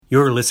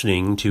You're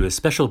listening to a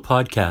special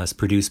podcast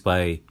produced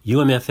by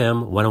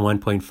UMFM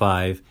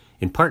 101.5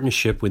 in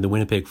partnership with the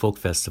Winnipeg Folk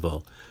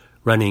Festival,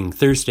 running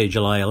Thursday,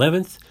 July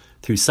 11th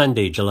through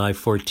Sunday, July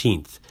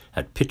 14th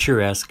at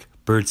picturesque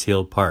Birds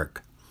Hill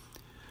Park.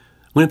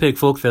 Winnipeg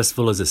Folk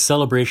Festival is a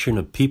celebration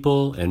of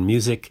people and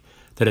music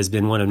that has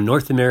been one of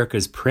North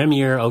America's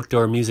premier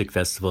outdoor music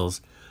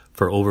festivals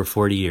for over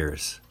 40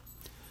 years.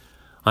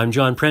 I'm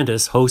John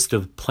Prentice, host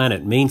of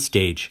Planet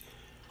Mainstage,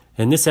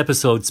 and this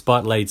episode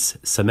spotlights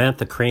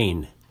Samantha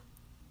Crain.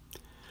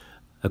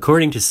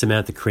 According to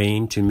Samantha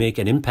Crain, to make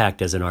an impact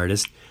as an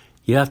artist,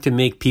 you have to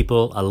make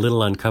people a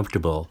little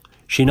uncomfortable.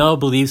 She now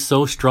believes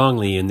so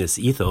strongly in this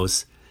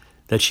ethos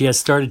that she has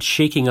started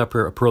shaking up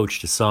her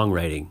approach to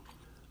songwriting.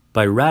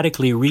 By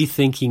radically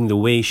rethinking the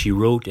way she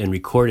wrote and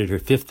recorded her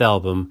fifth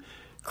album,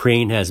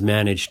 Crain has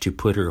managed to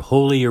put her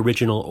wholly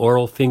original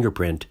oral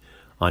fingerprint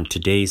on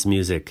today's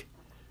music.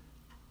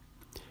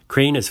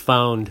 Crain has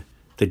found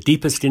the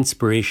deepest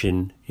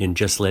inspiration in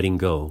just letting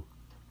go.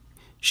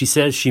 She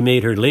says she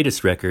made her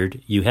latest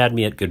record, You Had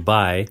Me at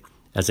Goodbye,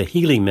 as a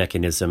healing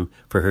mechanism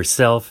for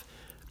herself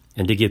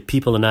and to give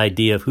people an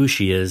idea of who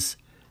she is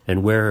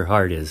and where her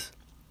heart is.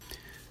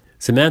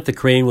 Samantha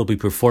Crain will be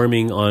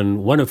performing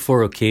on one of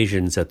 4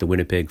 occasions at the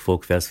Winnipeg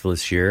Folk Festival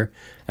this year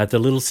at the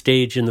Little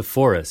Stage in the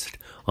Forest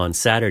on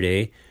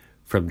Saturday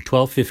from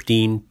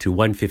 12:15 to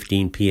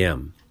 1:15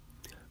 p.m.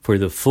 For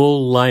the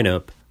full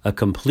lineup, a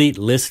complete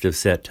list of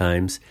set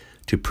times,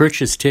 to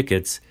purchase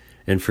tickets,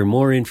 and for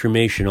more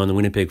information on the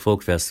Winnipeg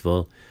Folk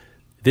Festival,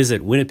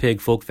 visit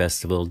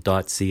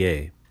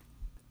winnipegfolkfestival.ca.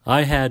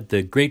 I had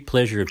the great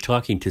pleasure of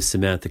talking to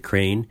Samantha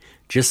Crain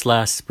just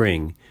last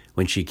spring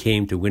when she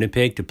came to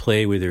Winnipeg to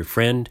play with her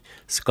friend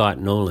Scott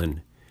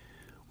Nolan.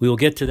 We will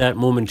get to that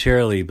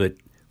momentarily, but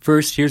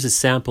first here's a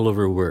sample of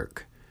her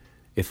work.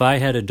 If I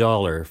Had a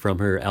Dollar from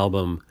her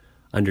album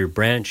Under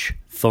Branch,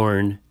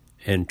 Thorn,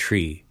 and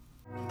Tree.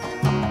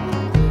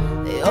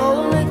 The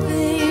only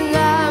thing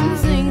I'm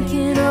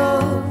thinking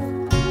of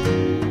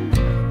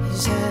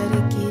is how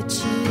to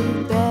get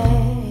you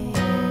back.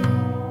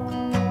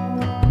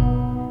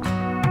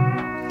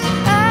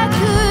 I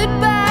could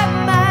buy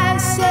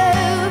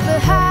myself a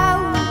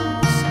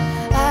house,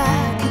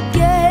 I could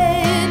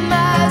get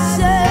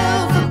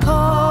myself a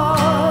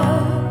car,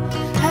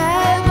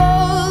 have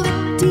all the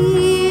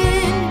tea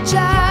in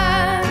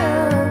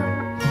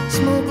China,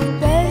 smoke the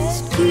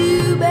best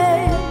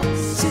Cuban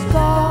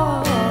cigars.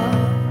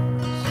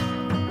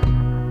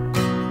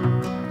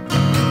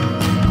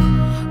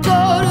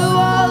 Go to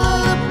all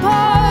of the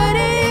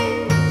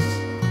parties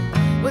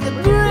where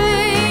they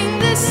bring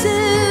the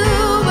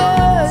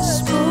silver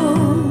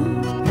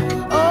spoon.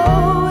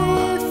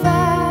 Oh, if I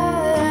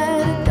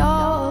had a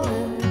dollar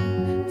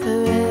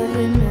for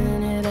every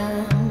minute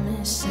I'm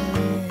missing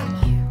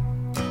you.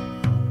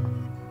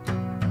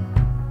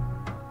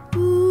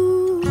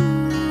 Ooh.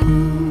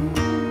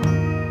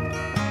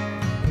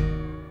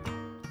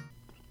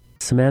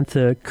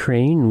 Samantha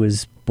Crain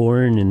was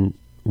born and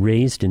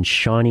raised in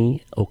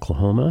Shawnee,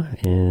 Oklahoma,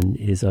 and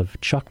is of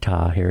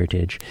Choctaw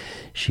heritage.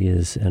 She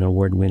is an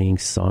award-winning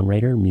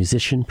songwriter,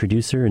 musician,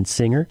 producer, and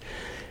singer.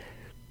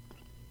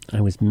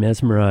 I was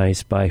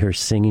mesmerized by her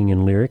singing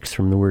and lyrics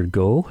from the word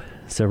go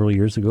several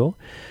years ago.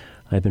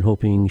 I've been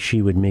hoping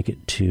she would make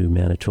it to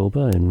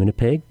Manitoba and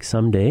Winnipeg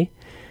someday.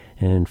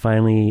 And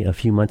finally, a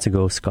few months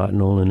ago, Scott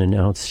Nolan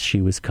announced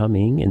she was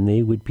coming and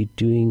they would be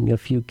doing a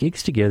few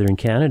gigs together in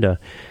Canada.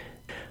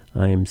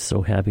 I am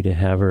so happy to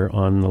have her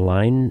on the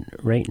line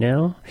right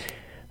now.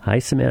 Hi,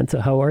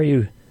 Samantha. How are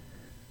you?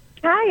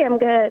 Hi, I'm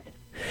good.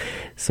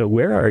 So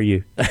where are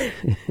you? Let's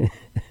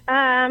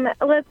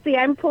see.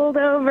 I'm pulled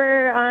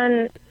over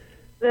on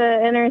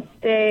the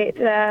interstate,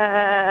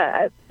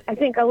 I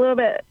think a little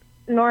bit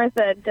north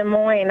of Des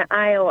Moines,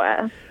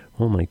 Iowa.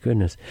 Oh, my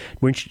goodness.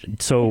 Weren't you,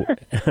 so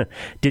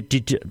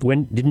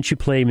didn't you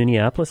play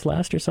Minneapolis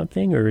last or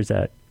something? Or is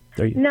that...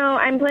 No,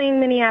 I'm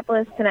playing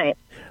Minneapolis tonight.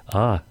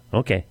 Ah,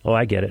 okay. Oh,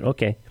 I get it.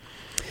 Okay.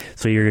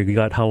 So you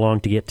got how long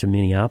to get to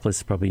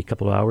Minneapolis? Probably a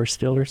couple of hours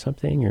still or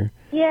something? Or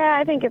Yeah,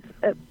 I think it's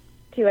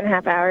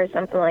 2.5 hours,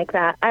 something like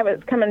that. I was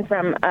coming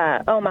from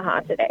Omaha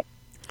today.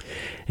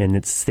 And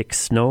it's thick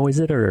snow, is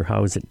it? Or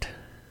how is it?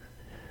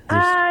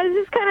 It's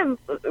just kind of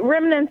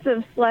remnants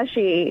of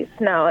slushy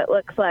snow, it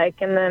looks like.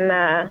 And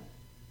then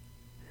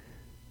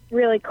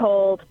really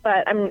cold,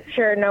 but I'm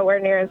sure nowhere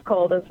near as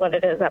cold as what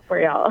it is up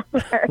where y'all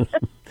are.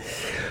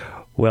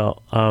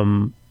 Well,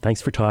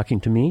 thanks for talking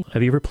to me.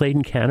 Have you ever played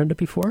in Canada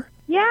before?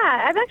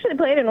 Yeah, I've actually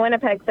played in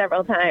Winnipeg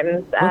several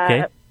times.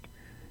 Okay.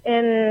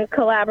 In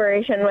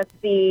collaboration with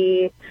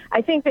I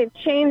think they've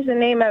changed the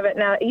name of it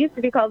now. It used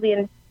to be called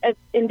the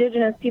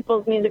Indigenous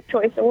Peoples Music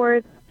Choice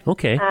Awards.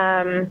 Okay.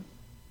 I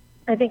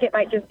think it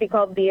might just be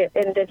called the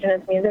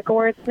Indigenous Music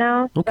Awards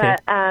now. Okay.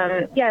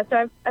 But, yeah,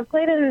 so I've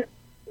played in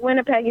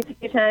Winnipeg a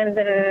few times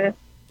and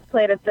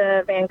played at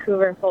the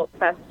Vancouver Folk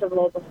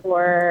Festival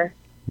before.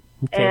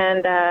 Okay.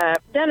 And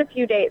done a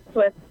few dates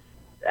with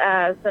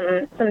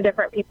some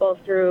different people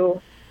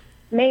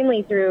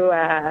mainly through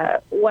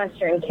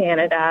Western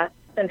Canada,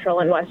 Central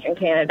and Western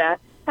Canada.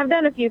 have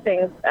done a few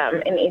things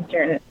in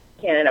Eastern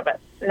Canada, but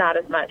not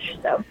as much.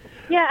 So,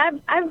 yeah,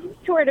 I've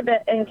toured a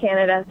bit in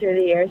Canada through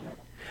the years.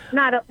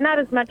 Not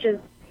as much as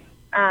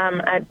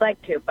I'd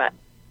like to, but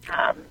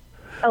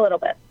a little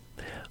bit.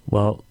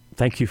 Well,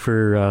 thank you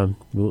for.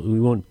 We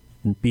won't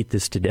beat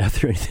this to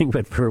death or anything,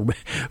 but for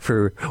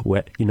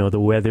wet, the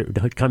weather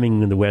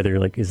coming in the weather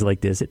is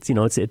like this. It's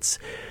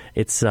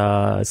it's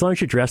as long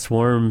as you dress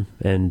warm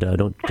and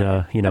don't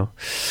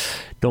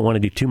want to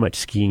do too much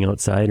skiing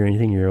outside or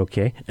anything, you're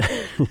okay.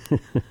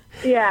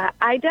 Yeah,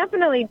 I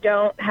definitely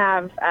don't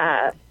have.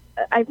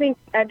 I think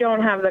I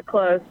don't have the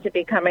clothes to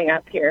be coming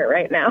up here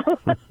right now.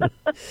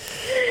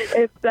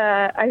 It's.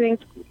 I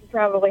think you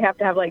probably have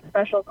to have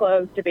special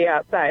clothes to be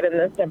outside in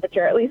this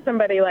temperature. At least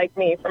somebody like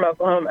me from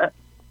Oklahoma.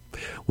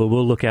 Well,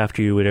 we'll look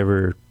after you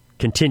whatever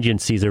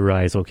contingencies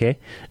arise, okay?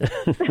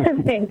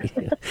 Thanks.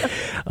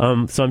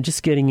 So I'm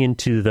just getting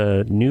into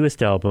the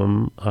newest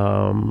album,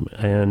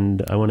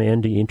 and I want to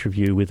end the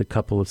interview with a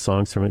couple of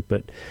songs from it,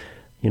 but,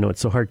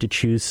 it's so hard to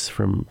choose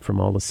from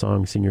all the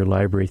songs in your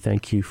library.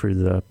 Thank you for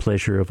the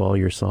pleasure of all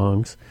your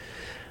songs.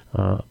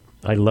 I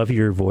love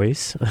your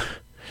voice,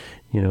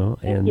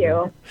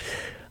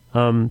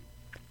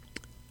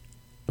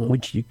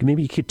 Thank you.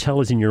 Maybe you could tell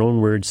us in your own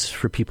words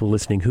for people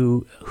listening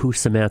who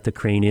Samantha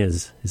Crain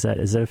is. Is that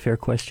a fair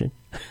question?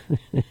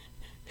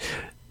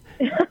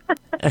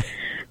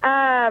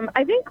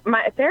 I think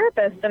my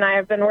therapist and I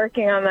have been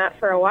working on that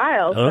for a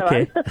while.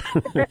 Okay.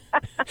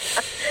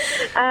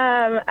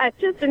 So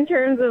just in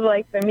terms of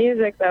the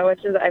music, though,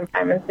 which is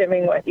I'm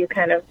assuming what you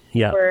kind of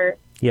were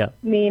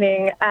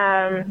meaning.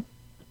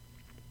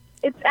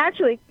 It's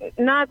actually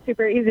not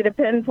super easy to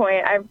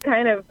pinpoint. I've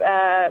kind of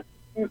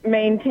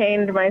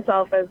maintained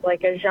myself as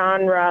a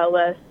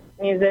genre-less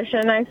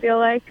musician, I feel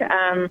like.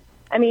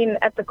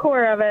 At the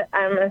core of it,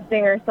 I'm a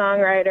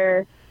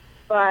singer-songwriter,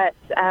 but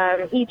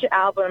each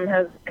album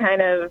has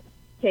kind of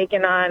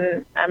taken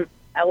on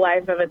a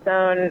life of its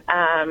own,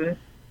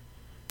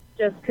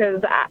 just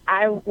because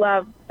I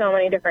love so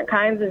many different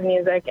kinds of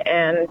music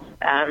and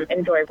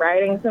enjoy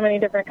writing so many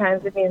different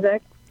kinds of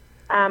music.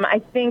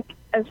 I think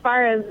as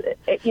far as,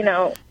 if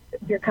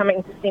you're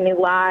coming to see me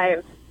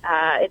live,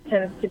 it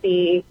tends to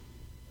be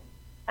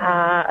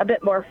a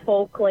bit more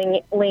folk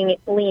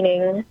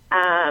leaning.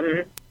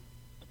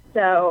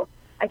 So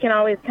I can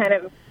always kind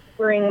of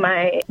bring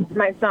my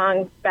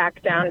songs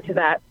back down to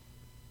that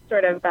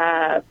sort of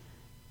the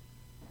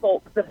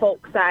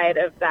folk side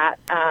of that,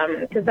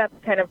 because that's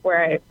kind of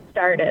where I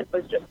started,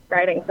 was just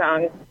writing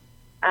songs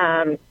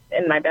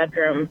in my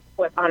bedroom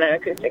on an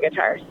acoustic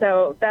guitar.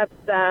 So that's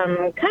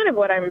kind of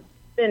what I've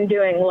been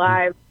doing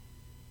live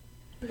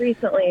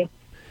recently.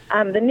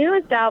 The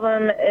newest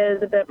album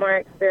is a bit more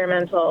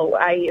experimental.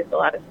 I used a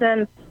lot of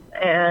synths,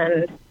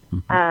 and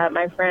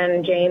my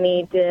friend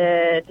Jamie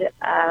did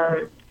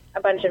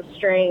a bunch of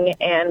string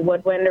and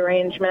woodwind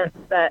arrangements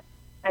that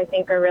I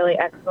think are really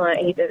excellent.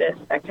 He did a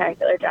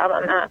spectacular job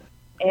on that.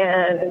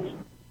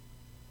 And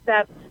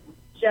that's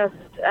just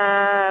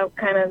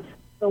kind of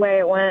the way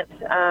it went.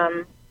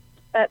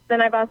 But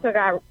then I've also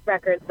got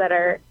records that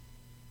are,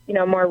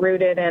 more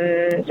rooted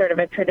in sort of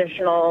a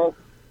traditional,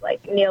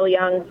 Neil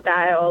Young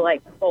style,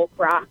 folk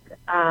rock.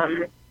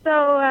 So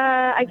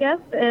I guess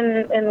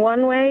in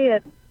one way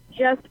it's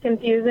just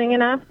confusing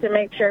enough to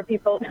make sure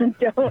people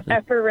don't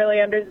ever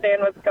really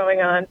understand what's going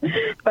on.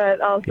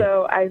 But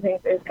also I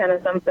think there's kind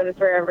of something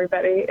for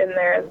everybody in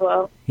there as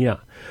well. Yeah.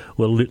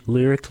 Well,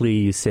 lyrically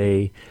you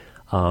say,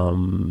 I've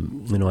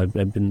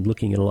been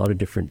looking at a lot of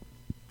different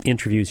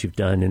interviews you've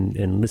done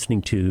and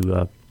listening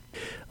to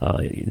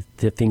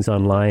the things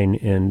online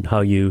and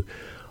how you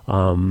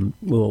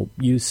will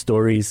use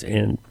stories,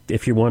 and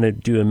if you want to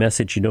do a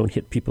message, you don't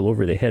hit people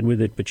over the head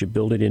with it, but you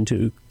build it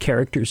into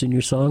characters in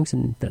your songs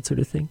and that sort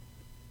of thing.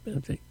 I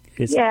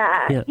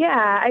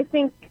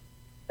think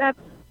that's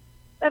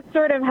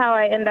sort of how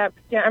I end up.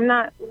 I'm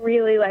not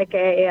really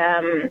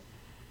a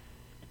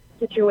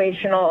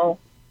situational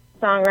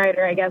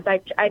songwriter, I guess.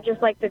 I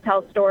just like to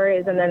tell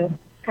stories and then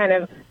kind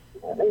of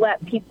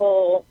let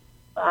people,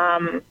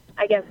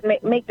 I guess,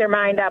 make their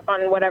mind up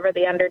on whatever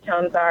the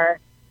undertones are.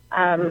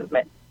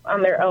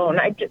 On their own.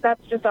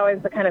 That's just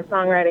always the kind of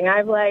songwriting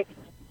I've liked,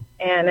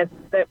 and it's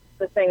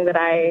the thing that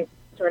I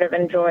sort of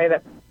enjoy.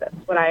 That's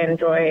what I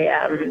enjoy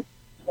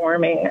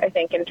forming, I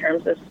think, in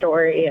terms of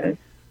story and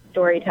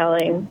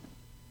storytelling.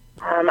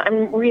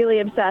 I'm really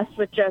obsessed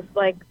with just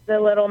the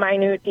little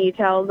minute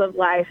details of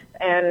life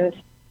and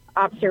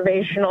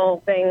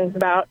observational things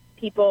about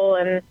people,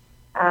 and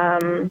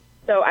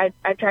so I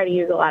try to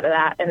use a lot of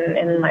that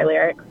in my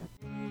lyrics.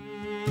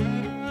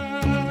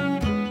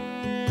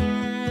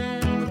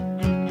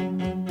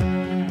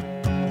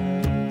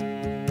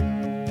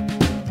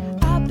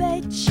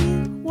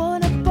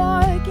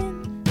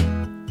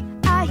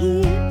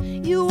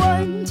 You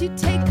want to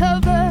take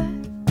cover,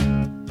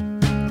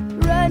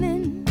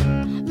 running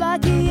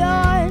like a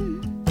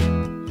yarn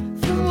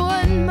from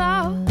one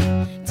mouth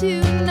to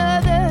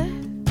another.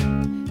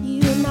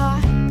 You and I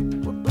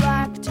were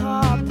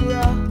blacktop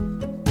rough,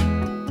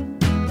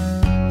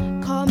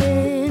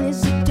 common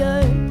is a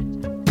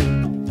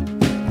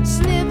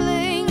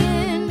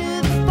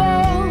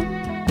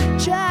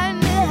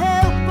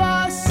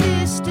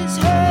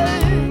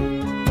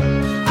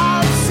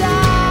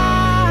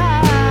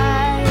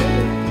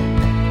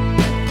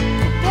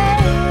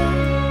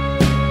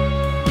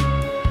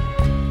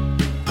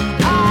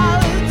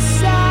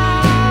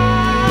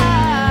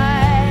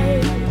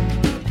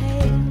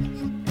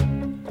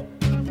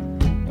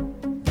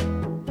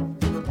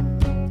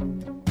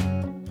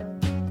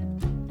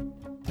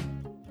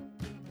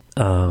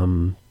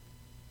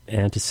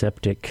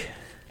Antiseptic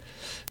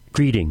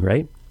Greeting,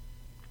 right?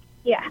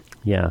 Yeah.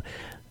 Yeah.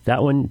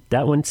 That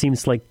one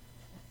seems like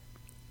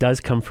does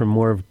come from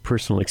more of a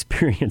personal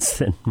experience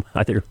than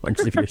other ones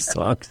of your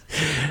songs.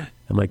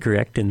 Am I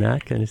correct in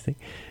that kind of thing?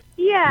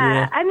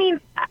 Yeah. I mean,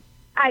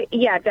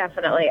 yeah,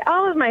 definitely.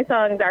 All of my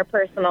songs are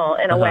personal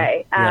in a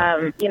way.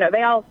 Yeah.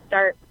 They all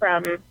start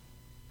from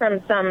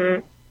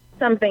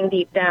something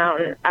deep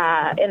down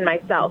in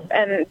myself,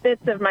 and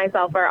bits of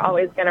myself are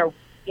always going to,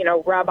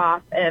 rub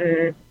off.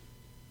 And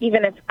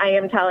even if I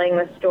am telling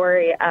the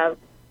story of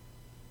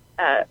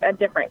a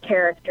different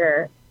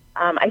character,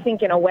 I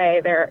think in a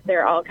way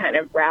they're all kind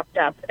of wrapped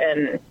up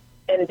in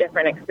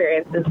different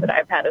experiences that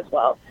I've had as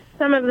well.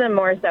 Some of them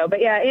more so, but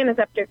yeah,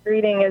 Antiseptic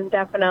Greeting is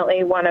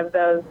definitely one of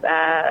those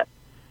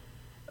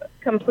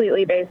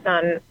completely based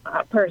on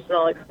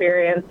personal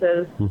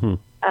experiences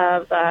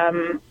of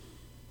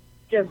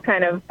just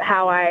kind of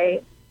how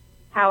I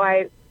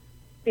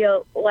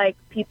feel like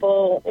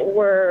people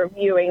were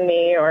viewing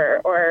me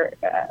or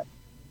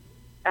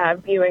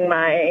viewing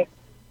my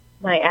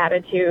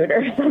attitude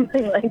or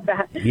something like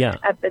that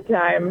at the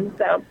time.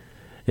 So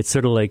it's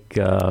sort of like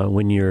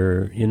when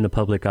you're in the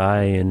public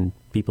eye and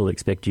people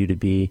expect you to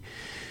be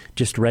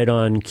just right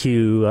on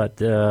cue at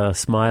the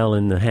smile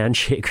and the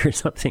handshake or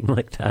something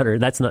like that. Or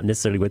that's not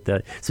necessarily what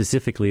that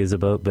specifically is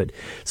about, but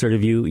sort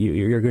of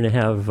you're going to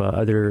have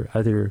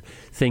other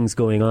things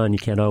going on. You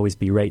can't always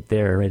be right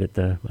there, right at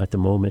the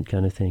moment,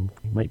 kind of thing.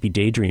 You might be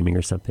daydreaming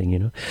or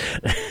something,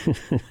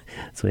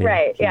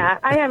 Right. Yeah,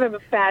 I have a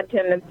bad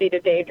tendency to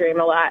daydream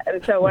a lot,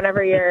 and so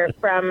whenever you're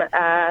from,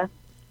 I'm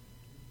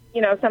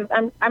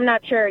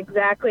not sure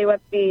exactly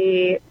what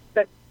the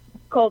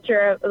culture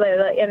of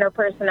the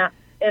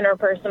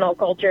interpersonal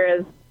culture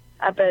is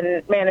up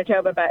in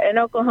Manitoba, but in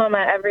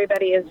Oklahoma,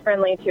 everybody is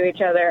friendly to each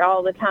other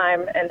all the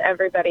time, and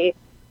everybody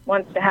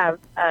wants to have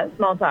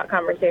small talk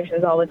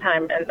conversations all the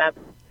time, and that's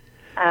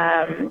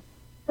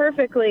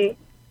perfectly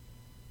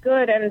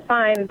good and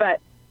fine. But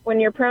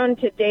when you're prone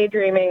to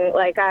daydreaming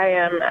like I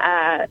am,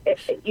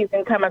 you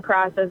can come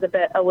across as a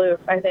bit aloof,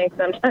 I think,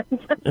 sometimes.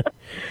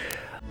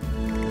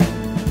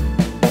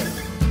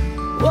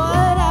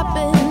 What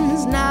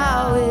happens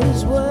now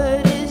is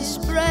word is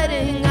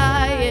spreading.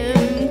 I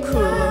am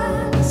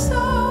cruel,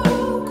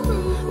 so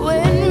cruel.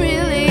 When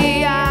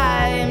really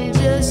I am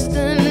just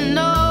an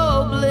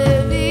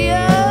oblivious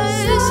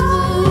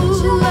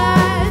fool.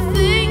 I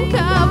think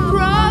I'll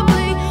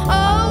probably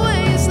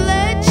always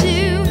let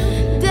you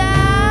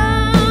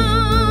down.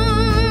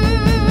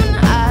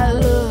 I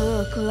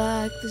look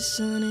like the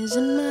sun is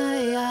in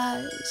my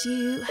eyes.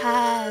 You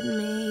had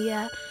me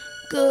at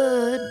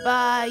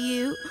goodbye.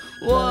 You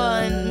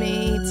want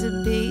me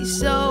to be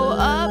so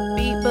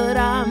upbeat, but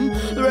I'm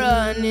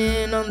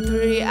running on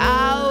 3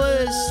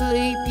 hours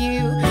sleep.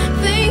 You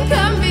think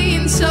I'm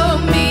being so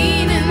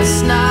mean and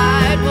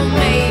snide. Well,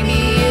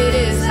 maybe it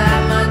is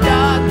that my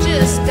dog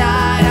just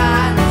died.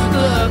 I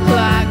look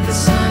like the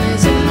sun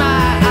is in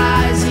my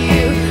eyes.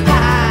 You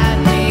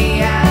had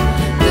me at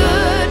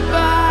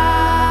goodbye.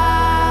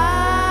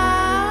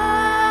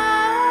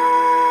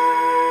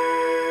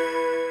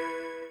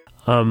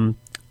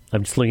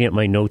 I'm just looking at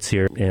my notes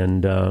here,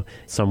 and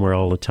Somewhere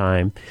All the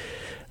Time.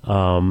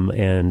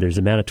 And there's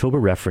a Manitoba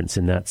reference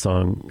in that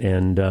song.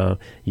 And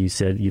you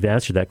said you've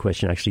answered that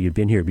question. Actually, you've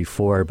been here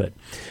before, but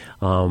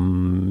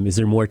is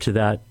there more to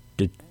that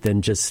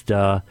than just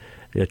a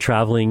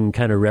traveling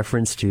kind of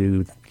reference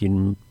to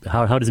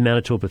how does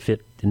Manitoba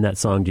fit in that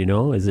song? Do you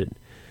know?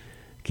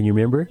 Can you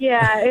remember?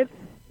 Yeah,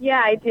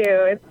 I do.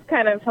 It's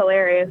kind of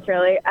hilarious,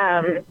 really.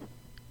 I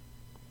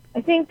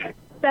think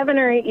 7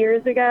 or 8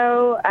 years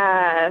ago,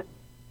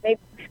 maybe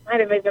might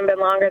have even been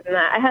longer than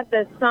that, I had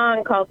this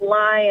song called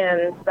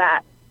Lions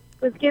that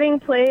was getting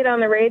played on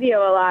the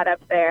radio a lot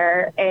up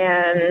there,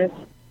 and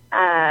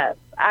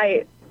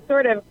I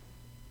sort of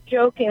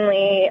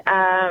jokingly,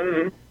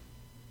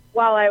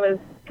 while I was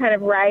kind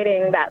of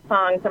writing that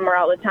song Somewhere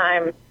All the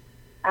Time,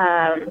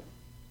 I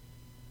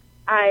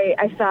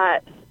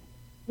thought,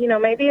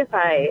 maybe if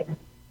I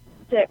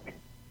stick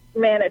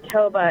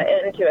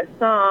Manitoba into a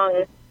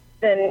song,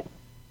 then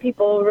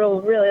people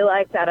will really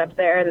like that up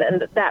there, and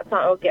then that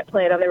song will get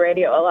played on the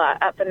radio a lot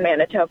up in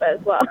Manitoba as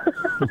well.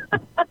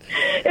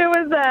 It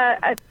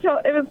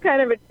was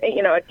kind of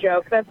a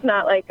joke. That's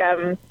not like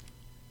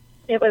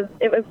it was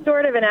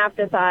sort of an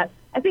afterthought.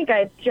 I think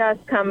I'd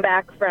just come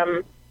back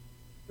from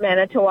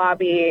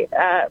Manitowabi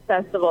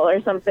festival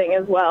or something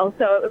as well,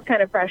 so it was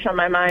kind of fresh on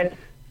my mind.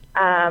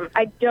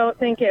 I don't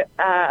think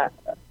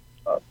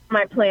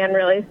my plan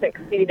really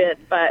succeeded,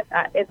 but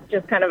it's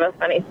just kind of a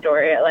funny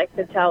story I like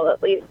to tell,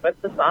 at least with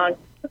the song.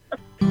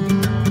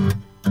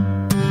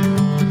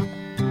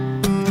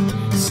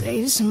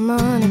 Save some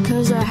money,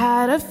 cause I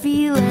had a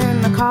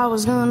feeling the car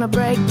was gonna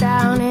break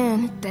down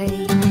in a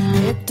day.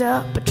 Picked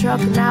up a truck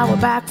and now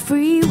we're back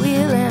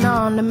freewheeling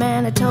on to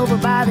Manitoba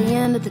by the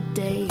end of the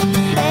day.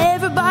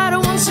 Everybody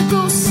wants to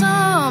go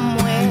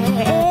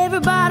somewhere,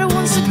 everybody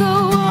wants to go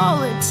all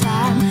the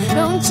time.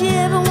 Don't you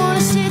ever want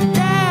to sit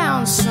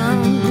down,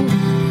 son?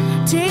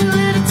 Take a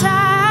little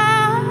time.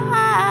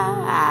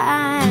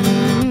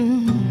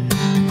 time.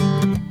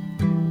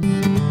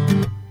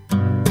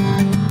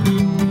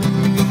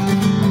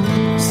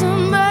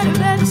 Somebody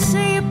better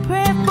say a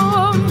prayer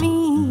for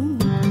me,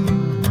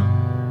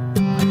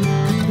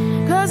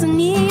 'cause I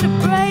need a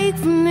break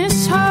from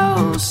this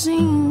whole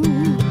scene.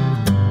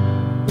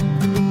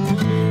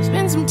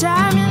 Spend some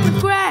time in the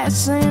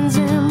grasslands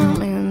and my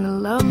man to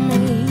love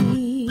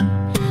me.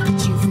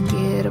 Did you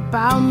forget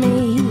about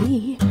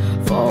me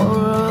for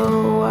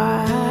a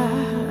while?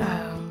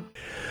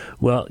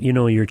 Well, you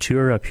know, your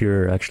tour up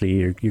here, actually,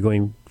 you're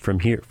going from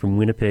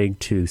Winnipeg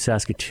to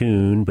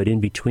Saskatoon, but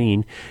in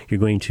between, you're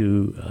going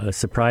to a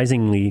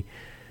surprisingly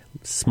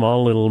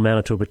small little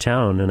Manitoba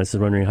town, and I was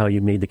wondering how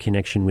you made the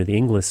connection with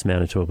Inglis,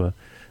 Manitoba,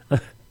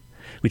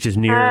 which is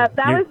near...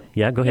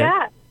 yeah, go ahead.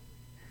 Yeah,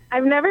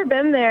 I've never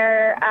been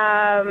there.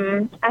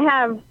 I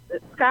have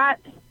Scott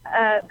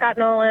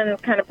Nolan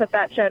kind of put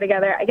that show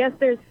together. I guess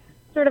there's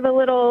sort of a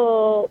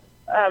little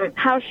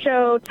house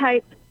show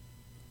type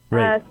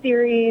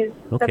series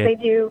that they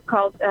do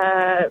called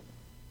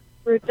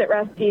Roots at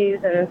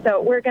Rusty's, and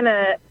so we're going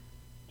to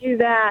do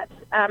that.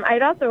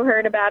 I'd also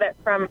heard about it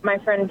from my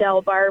friend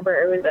Del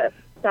Barber, who's a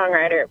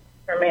songwriter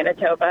from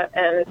Manitoba,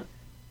 and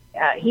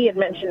he had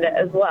mentioned it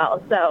as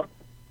well. So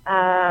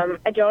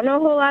I don't know a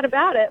whole lot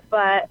about it,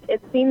 but it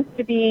seems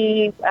to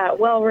be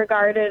well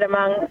regarded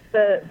among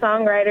the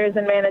songwriters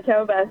in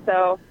Manitoba,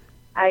 so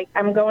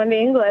I'm going to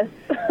Inglis.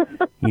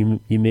 You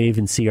may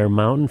even see our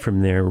mountain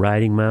from there,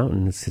 Riding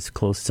Mountain. It's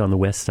close. It's on the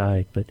west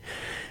side, but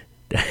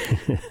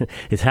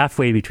it's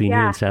halfway between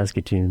here and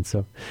Saskatoon.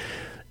 So,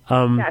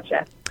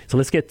 gotcha. So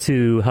let's get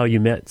to how you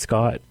met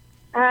Scott.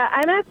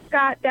 I met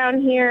Scott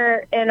down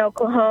here in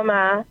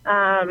Oklahoma.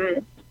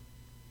 So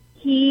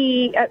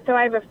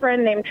I have a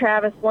friend named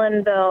Travis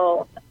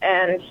Linville,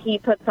 and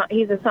he's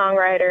a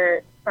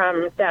songwriter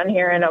from down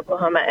here in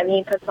Oklahoma, and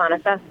he puts on a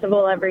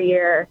festival every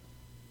year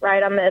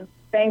right on the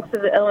banks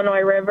of the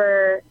Illinois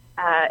River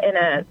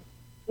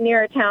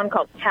near a town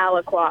called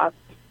Tahlequah,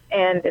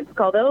 and it's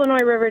called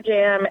Illinois River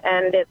Jam,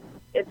 and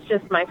it's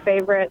just my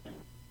favorite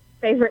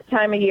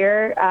time of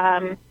year.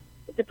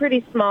 It's a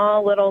pretty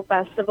small little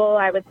festival.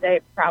 I would say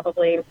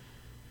probably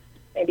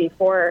maybe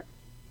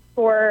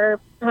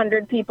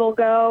 400 people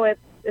go.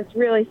 It's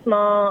really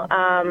small,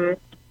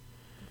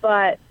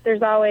 but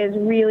there's always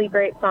really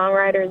great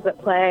songwriters that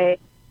play,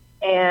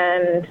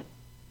 and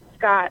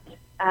Scott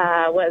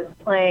was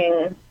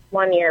playing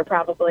one year,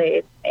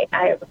 probably,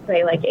 I would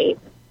say like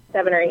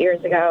 7 or 8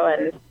 years ago,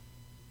 and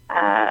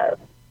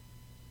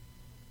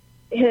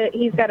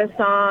he's got a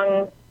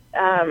song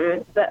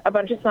that a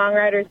bunch of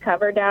songwriters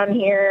cover down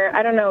here.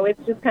 I don't know,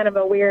 it's just kind of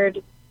a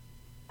weird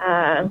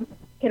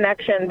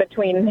connection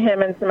between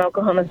him and some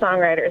Oklahoma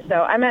songwriters.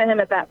 So I met him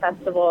at that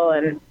festival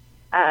and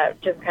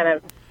just kind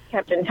of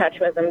kept in touch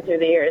with him through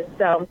the years.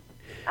 So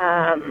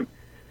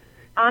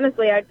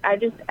honestly, I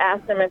just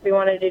asked him if he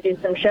wanted to do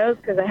some shows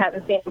because I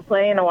hadn't seen him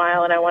play in a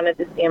while, and I wanted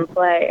to see him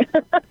play.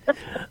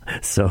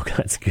 So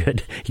that's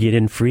good. You get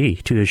in free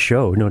to the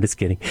show. No, just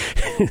kidding.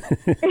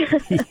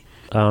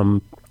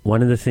 One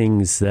of the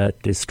things that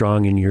is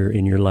strong in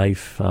your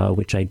life,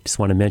 which I just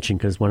want to mention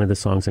because one of the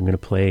songs I'm going to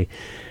play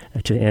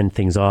to end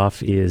things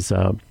off is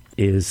Red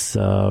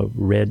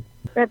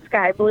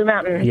Sky, Blue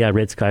Mountain. Yeah,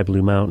 Red Sky,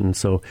 Blue Mountain.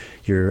 So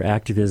your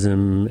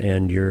activism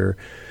and your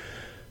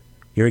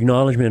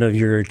acknowledgement of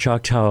your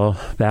Choctaw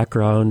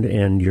background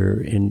and your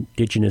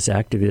indigenous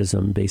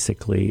activism,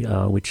 basically,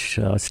 which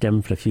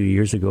stemmed a few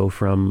years ago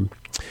from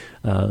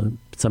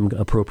some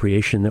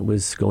appropriation that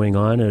was going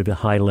on at a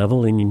high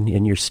level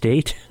in your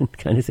state,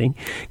 kind of thing.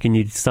 Can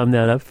you sum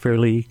that up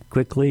fairly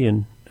quickly,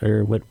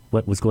 or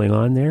what was going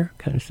on there,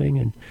 kind of thing,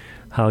 and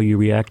how you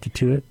reacted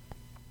to it?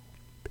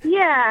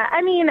 Yeah,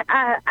 I mean,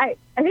 I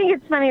think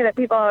it's funny that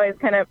people always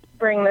kind of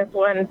bring this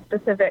one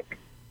specific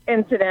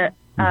incident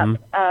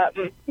up,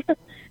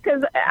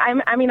 because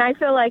I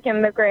feel like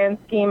in the grand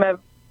scheme of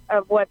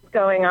what's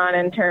going on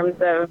in terms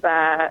of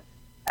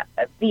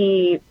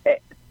the,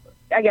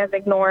 I guess,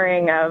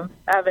 ignoring of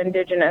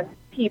indigenous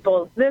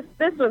peoples, this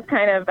was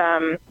kind of,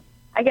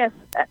 I guess,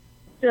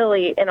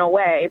 silly in a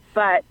way,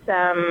 but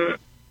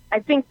I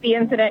think the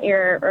incident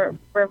you're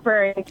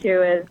referring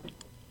to is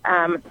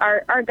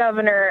our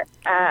governor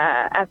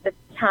at the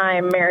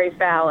time, Mary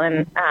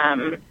Fallon,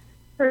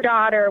 her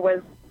daughter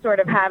was sort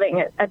of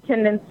having a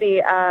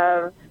tendency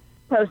of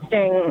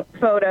posting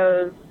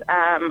photos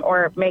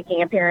or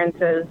making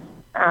appearances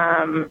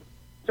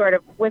sort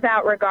of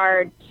without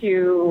regard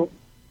to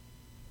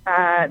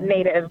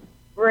Native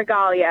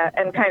regalia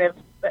and kind of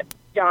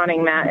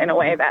donning that in a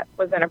way that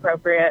was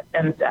inappropriate.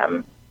 And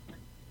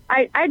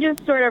I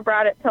just sort of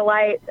brought it to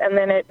light, and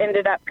then it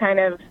ended up kind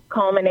of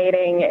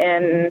culminating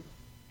in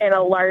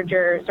a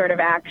larger sort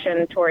of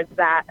action towards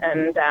that,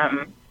 and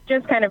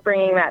just kind of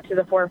bringing that to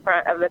the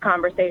forefront of the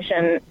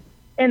conversation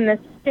in the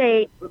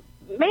state,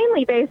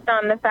 mainly based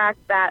on the fact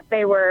that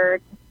they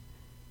were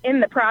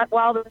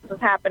while this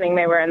was happening,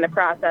 they were in the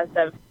process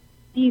of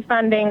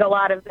defunding a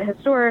lot of the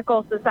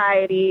historical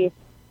society,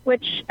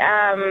 which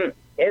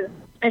is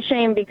a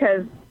shame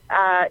because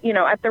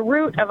at the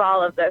root of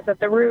all of this, at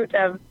the root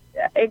of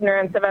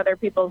ignorance of other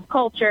people's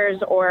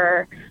cultures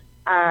or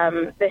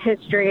the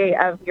history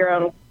of your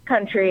own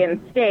country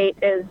and state,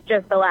 is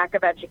just the lack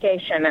of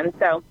education. And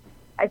so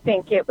I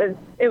think it was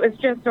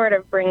just sort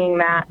of bringing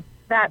that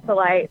to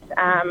light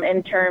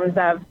in terms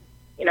of,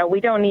 we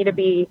don't need to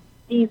be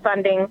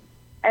defunding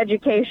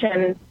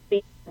education.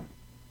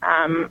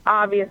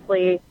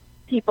 Obviously,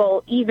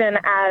 people, even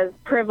as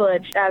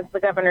privileged as the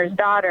governor's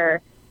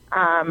daughter,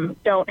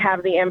 don't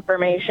have the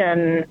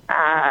information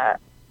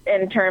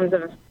in terms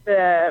of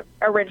the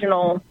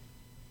original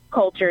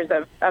cultures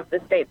of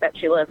the state that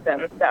she lives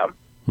in. So,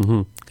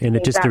 and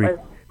it just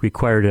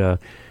required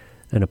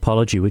an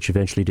apology, which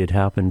eventually did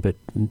happen. But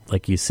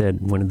like you said,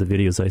 one of the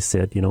videos I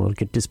said, it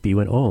could just be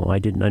I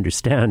didn't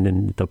understand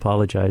and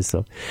apologize.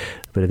 So,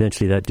 but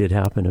eventually that did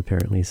happen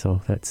apparently.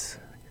 So that's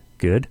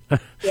good.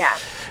 Yeah.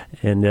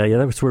 And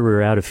that was where we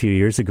were at a few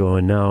years ago.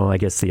 And now I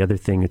guess the other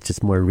thing, it's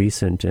just more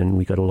recent, and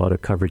we got a lot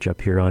of coverage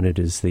up here on it,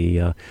 is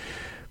the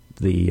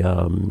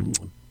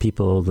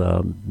people,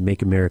 the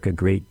Make America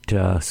Great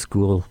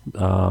school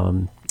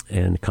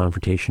and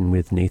confrontation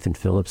with Nathan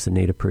Phillips, a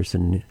Native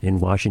person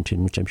in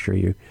Washington, which I'm sure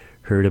you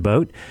heard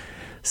about.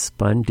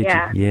 Spun, did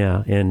you?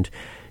 Yeah. And,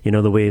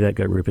 the way that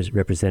got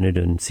represented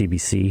in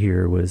CBC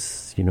here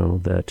was,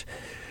 that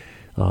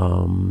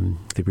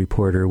the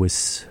reporter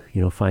was,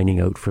 finding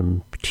out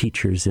from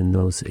teachers in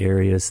those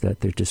areas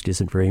that there just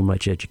isn't very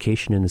much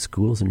education in the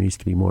schools, and there needs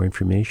to be more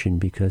information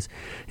because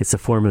it's a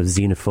form of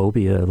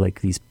xenophobia.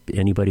 Like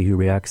anybody who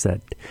reacts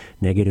that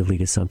negatively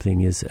to something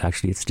is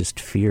actually, it's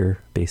just fear,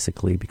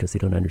 basically, because they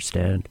don't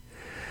understand.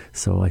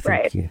 So I think,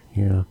 right.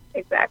 Yeah.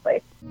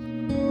 Exactly.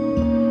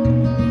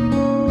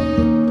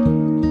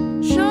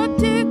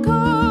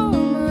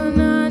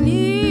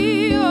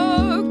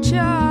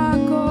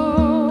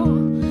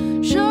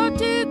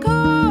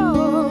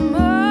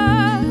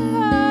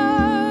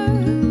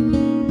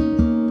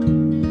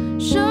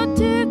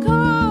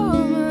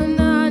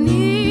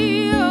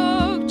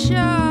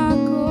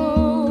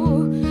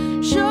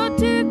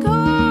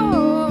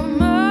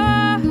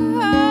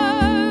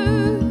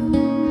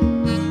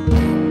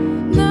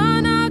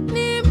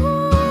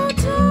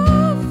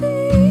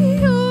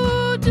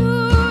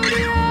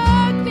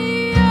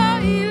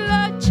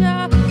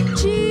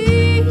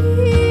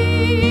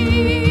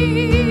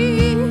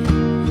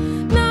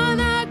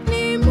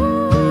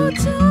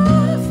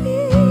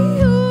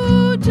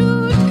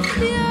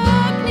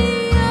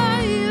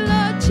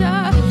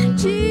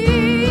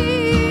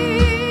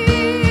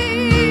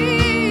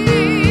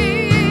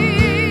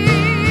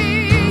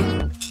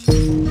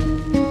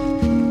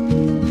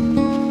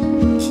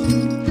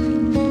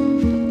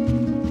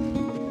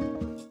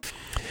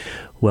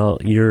 Well,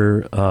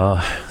 you're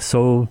I'm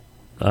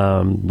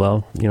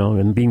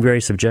being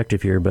very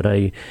subjective here, but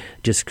I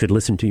just could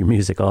listen to your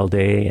music all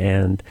day,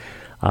 and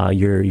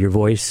your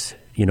voice,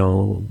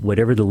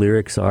 whatever the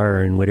lyrics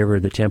are and whatever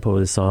the tempo of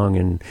the song,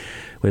 and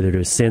whether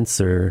there's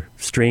synths or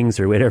strings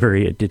or whatever,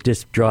 it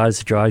just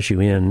draws you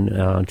in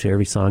to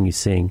every song you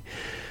sing.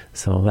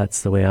 So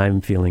that's the way I'm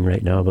feeling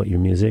right now about your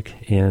music,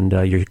 and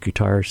your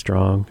guitar is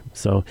strong.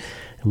 So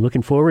I'm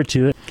looking forward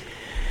to it.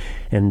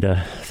 And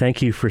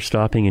thank you for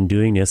stopping and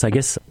doing this, I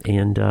guess,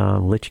 and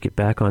let you get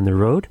back on the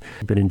road.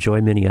 But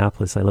enjoy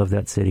Minneapolis. I love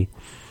that city.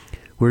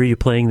 Where are you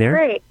playing there?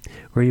 Great.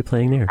 Where are you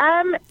playing there?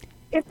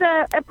 It's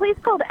a place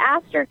called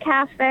Astor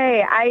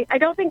Cafe. I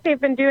don't think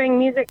they've been doing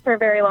music for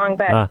very long,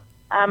 but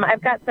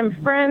I've got some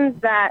friends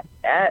that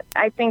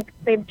I think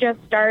they've just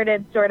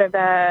started sort of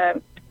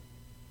a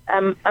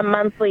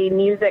monthly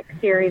music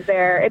series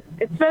there.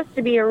 It's supposed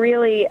to be a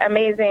really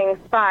amazing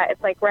spot.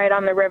 It's like right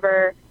on the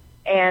river.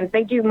 And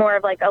they do more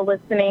of like a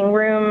listening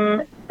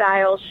room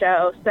style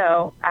show.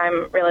 So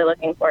I'm really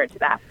looking forward to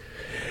that.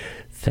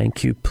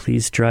 Thank you.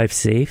 Please drive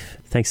safe.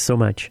 Thanks so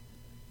much.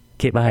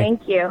 Okay, bye.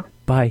 Thank you.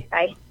 Bye.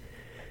 Bye.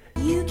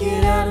 You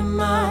get out of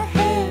my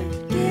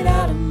head, get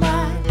out of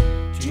my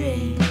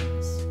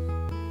dreams.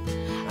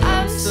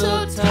 I'm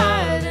so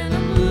tired and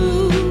I'm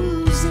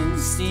losing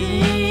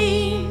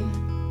steam.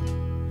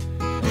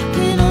 I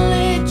can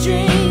only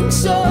drink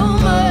so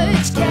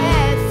much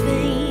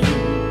caffeine.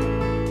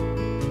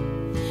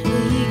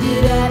 You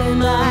get out of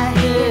my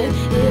head,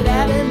 get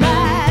out of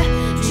my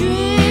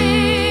dreams.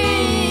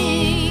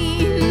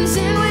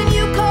 And when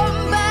you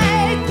come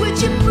back,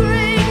 would you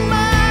break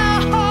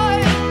my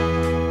heart?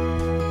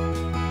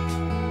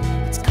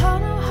 It's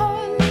kinda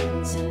hard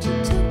since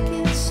you took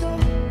it so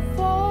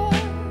far.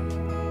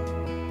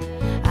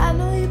 I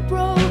know you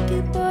broke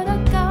it, but I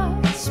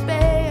got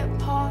spare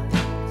parts.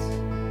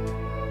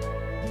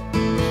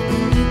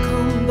 When you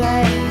come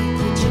back,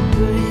 would you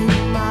break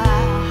my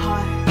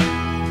heart?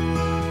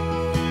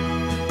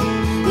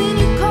 When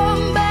you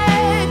come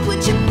back,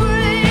 would you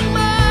break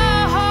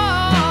my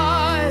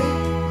heart?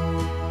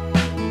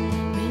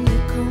 When you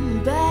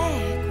come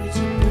back, would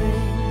you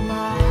break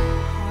my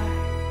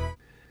heart?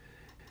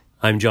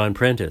 I'm John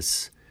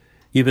Prentice.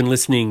 You've been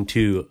listening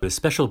to a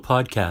special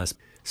podcast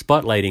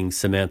spotlighting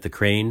Samantha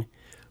Crain,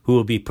 who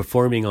will be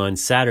performing on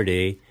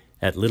Saturday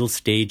at Little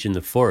Stage in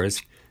the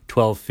Forest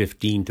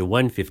 12:15 to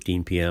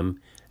 1:15 p.m.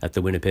 at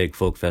the Winnipeg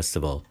Folk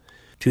Festival.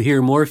 To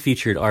hear more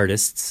featured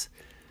artists,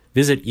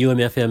 visit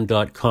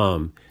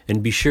umfm.com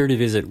and be sure to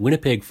visit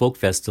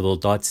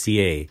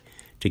winnipegfolkfestival.ca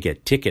to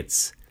get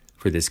tickets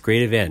for this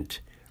great event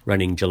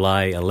running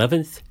July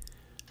 11th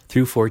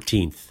through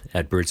 14th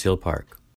at Birds Hill Park.